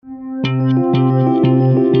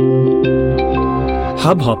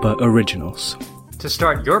Hubhopper Originals. To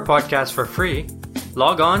start your podcast for free,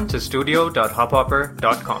 log on to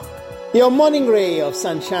studio.hubhopper.com. Your morning ray of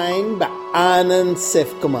sunshine by Anand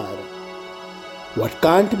Sivkumar. What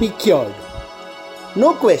can't be cured?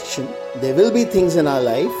 No question, there will be things in our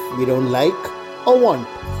life we don't like or want.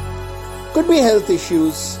 Could be health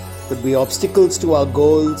issues, could be obstacles to our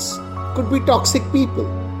goals, could be toxic people.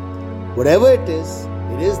 Whatever it is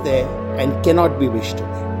there and cannot be wished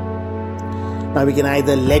away. Now we can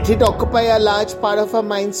either let it occupy a large part of our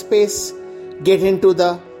mind space, get into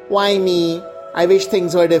the why me, I wish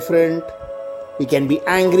things were different. We can be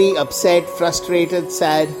angry, upset, frustrated,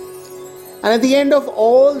 sad. And at the end of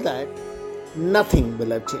all that, nothing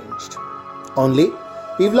will have changed. Only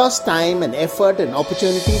we've lost time and effort and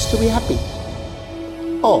opportunities to be happy.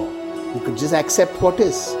 Or we could just accept what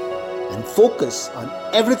is and focus on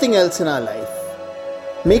everything else in our life.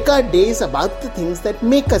 Make our days about the things that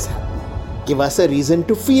make us happy. Give us a reason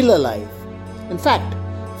to feel alive. In fact,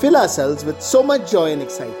 fill ourselves with so much joy and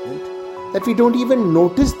excitement that we don't even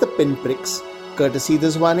notice the pinpricks courtesy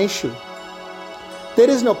this one issue. There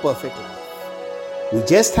is no perfect life. We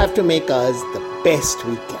just have to make ours the best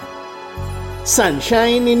we can.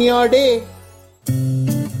 Sunshine in your day.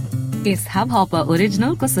 इस hub hopper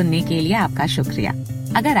original को सुनने के लिए आपका शुक्रिया।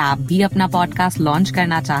 अगर आप भी अपना पॉडकास्ट लॉन्च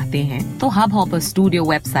करना चाहते हैं तो हब हॉपर स्टूडियो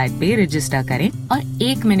वेबसाइट पे रजिस्टर करें और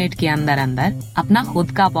 1 मिनट के अंदर अंदर अपना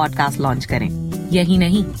खुद का पॉडकास्ट लॉन्च करें। यही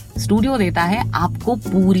नहीं, स्टूडियो देता है आपको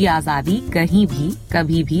पूरी आजादी कहीं भी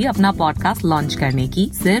कभी भी अपना पॉडकास्ट लॉन्च करने की,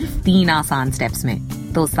 सिर्फ 3 आसान स्टेप्स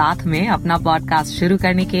में। तो साथ में अपना पॉडकास्ट शुरू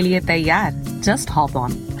करने के लिए तैयार? Just hop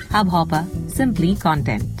on Hubhopper, simply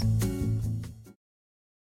content.